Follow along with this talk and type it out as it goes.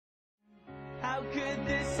could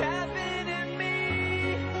this happen to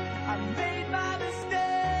me? I made my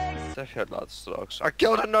mistakes. Zeg je het laatst straks? I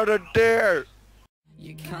killed another deer!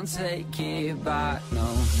 You can't take it back, no.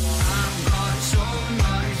 I've got so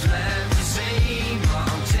much left to say, but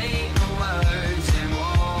I'll take the words and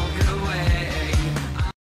walk away.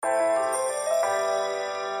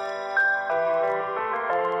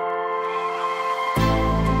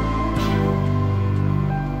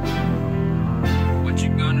 What you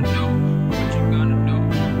gonna do? What you gonna do?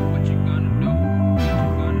 What you gonna do? What you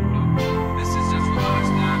gonna do? This is just for us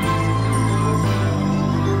now.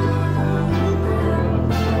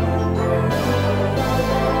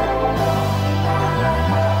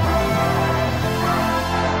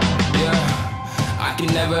 I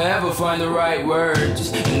can never ever find the right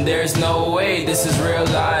words, and there's no way this is real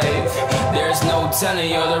life. There's no telling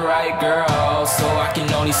you're the right girl, so I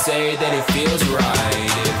can only say that it feels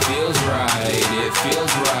right. It feels right, it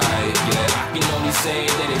feels right. Yeah, I can only say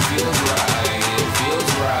that it feels right. It feels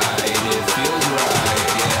right, it feels right.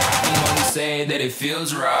 Yeah, I can only say that it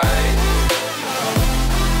feels right.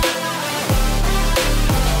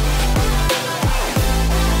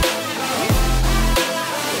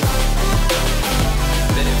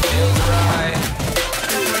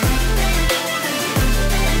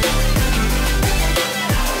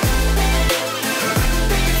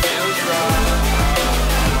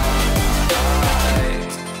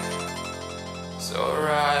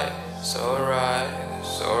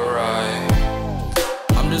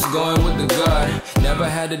 Going with the gut, never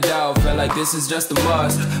had a doubt, felt like this is just a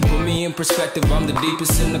must. Put me in perspective, I'm the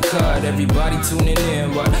deepest in the cut. Everybody tuning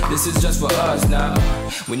in, but this is just for us now.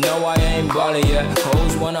 We know I ain't ballin' yet,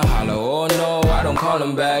 hoes wanna holler, oh no, I don't call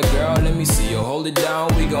them back. Girl, let me see you hold it down,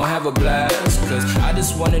 we gon' have a blast. Cause I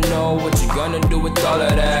just wanna know what you gonna do with all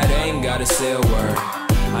of that. Ain't gotta say a word,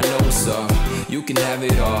 I know what's up. You can have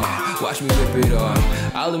it all, watch me rip it off.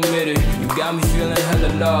 I'll admit it, you got me feeling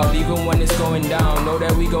hella love. Even when it's going down, know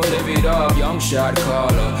that we gon' live it up. Young shot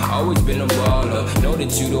caller, always been a baller. Know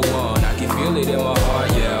that you the one, I can feel it in my heart.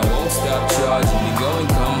 Yeah, I won't stop charging, we going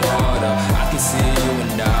come harder. I can see you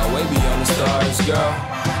and I, way beyond the stars, girl.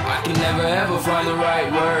 I can never ever find the right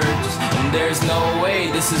words, and there's no way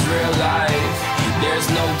this is real life. There's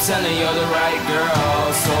no telling you're the right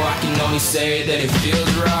girl, so I can only say that it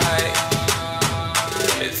feels right.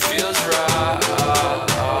 It feels right,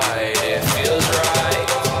 it feels right,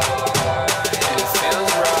 it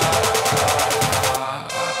feels right.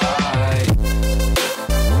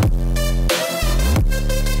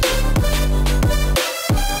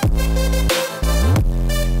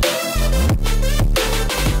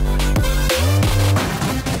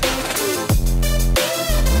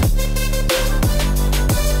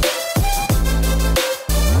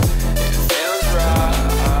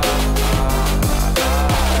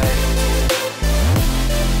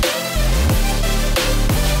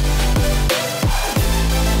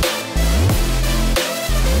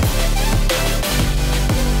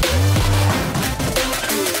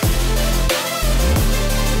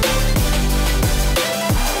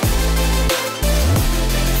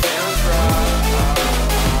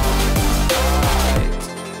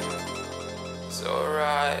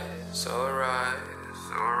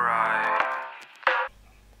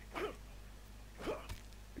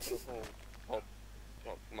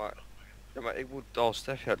 Maar ik moet al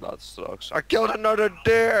Stefje uitlaten straks. I killed another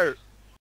deer!